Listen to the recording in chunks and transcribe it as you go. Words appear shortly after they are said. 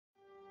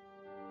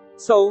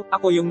So,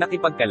 ako yung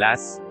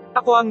nakipagkalas.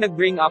 Ako ang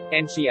nag-bring up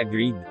and she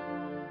agreed.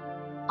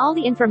 All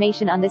the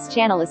information on this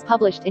channel is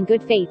published in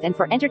good faith and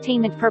for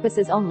entertainment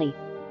purposes only.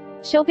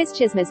 Showbiz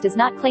Chizmiz does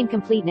not claim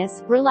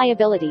completeness,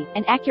 reliability,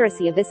 and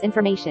accuracy of this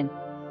information.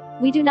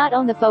 We do not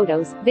own the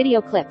photos,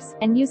 video clips,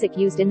 and music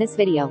used in this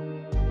video.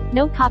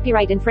 No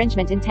copyright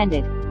infringement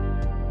intended.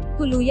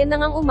 Tuluyan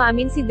na ngang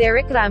umamin si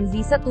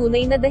Ramsay sa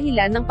tunay na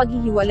dahilan ng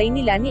paghihiwalay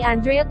nila ni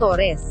Andrea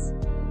Torres.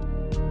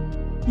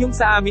 Yung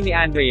sa amin ni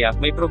Andrea,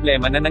 may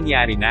problema na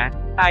nangyari na.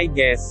 I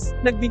guess,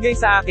 nagbigay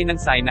sa akin ng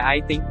sign na I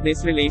think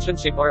this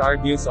relationship or our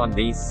views on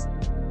this.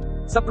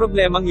 Sa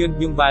problemang yun,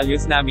 yung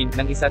values namin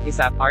ng isa't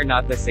isa are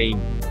not the same.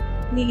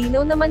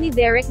 Nilinaw naman ni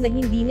Derek na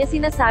hindi niya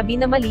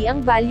sinasabi na mali ang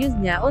values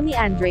niya o ni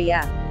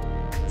Andrea.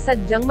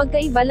 Sadyang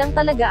magkaiba lang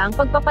talaga ang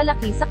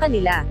pagpapalaki sa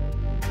kanila.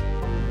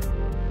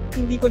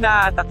 Hindi ko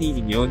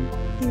naaatakihin yun.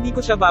 Hindi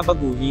ko siya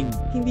babaguhin.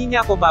 Hindi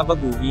niya ako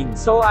babaguhin.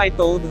 So I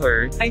told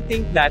her, I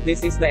think that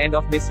this is the end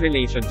of this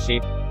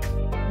relationship.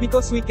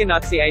 Because we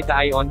cannot see eye to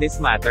eye on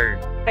this matter.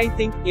 I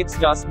think it's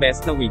just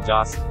best na we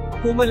just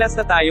humalas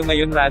na tayo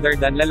ngayon rather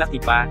than lalaki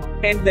pa.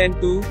 And then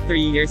 2-3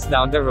 years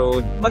down the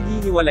road,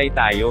 maghihiwalay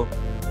tayo.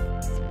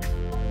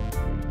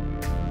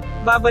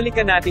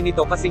 Babalikan natin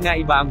ito kasi nga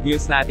iba ang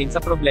views natin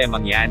sa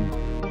problemang yan.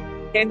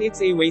 And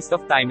it's a waste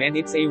of time and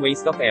it's a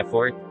waste of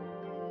effort.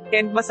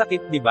 And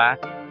masakit, di ba?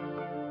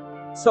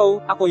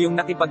 So, ako yung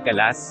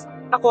nakipagkalas.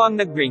 Ako ang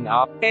nag-bring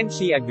up, and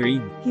she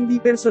agreed.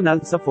 Hindi personal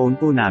sa phone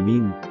po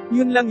namin.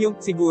 Yun lang yung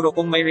siguro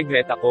kung may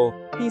regret ako,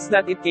 is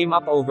that it came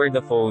up over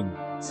the phone.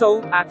 So,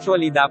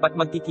 actually dapat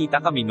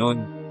magkikita kami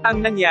nun.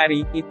 Ang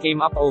nangyari, it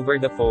came up over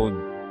the phone.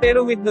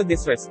 Pero with no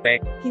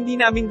disrespect, hindi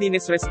namin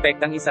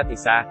dinisrespect ang isa't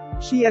isa.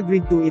 She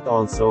agreed to it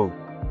also.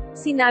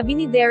 Sinabi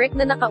ni Derek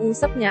na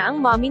nakausap niya ang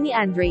mommy ni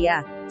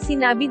Andrea.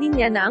 Sinabi din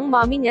niya na ang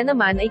mommy niya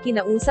naman ay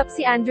kinausap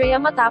si Andrea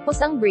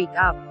matapos ang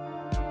breakup.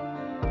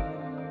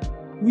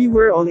 We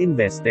were all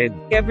invested.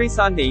 Every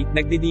Sunday,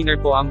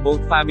 nagdi-dinner po ang both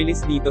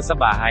families dito sa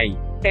bahay.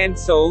 And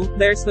so,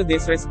 there's no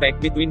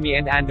disrespect between me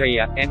and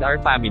Andrea, and our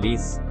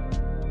families.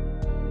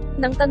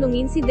 Nang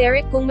tanungin si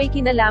Derek kung may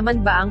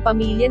kinalaman ba ang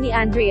pamilya ni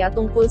Andrea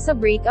tungkol sa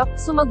breakup,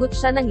 sumagot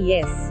siya ng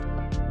yes.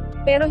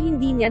 Pero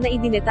hindi niya na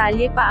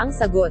idinetalye pa ang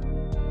sagot.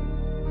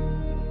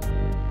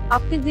 Up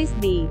to this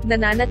day,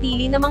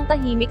 nananatili namang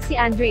tahimik si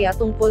Andrea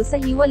tungkol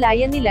sa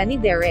hiwalayan nila ni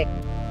Derek.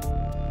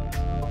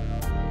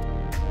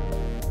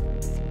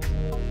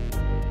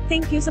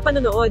 Thank you sa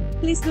panonood.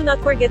 Please do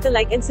not forget to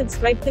like and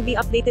subscribe to be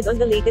updated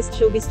on the latest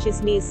Showbiz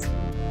Chizmiz.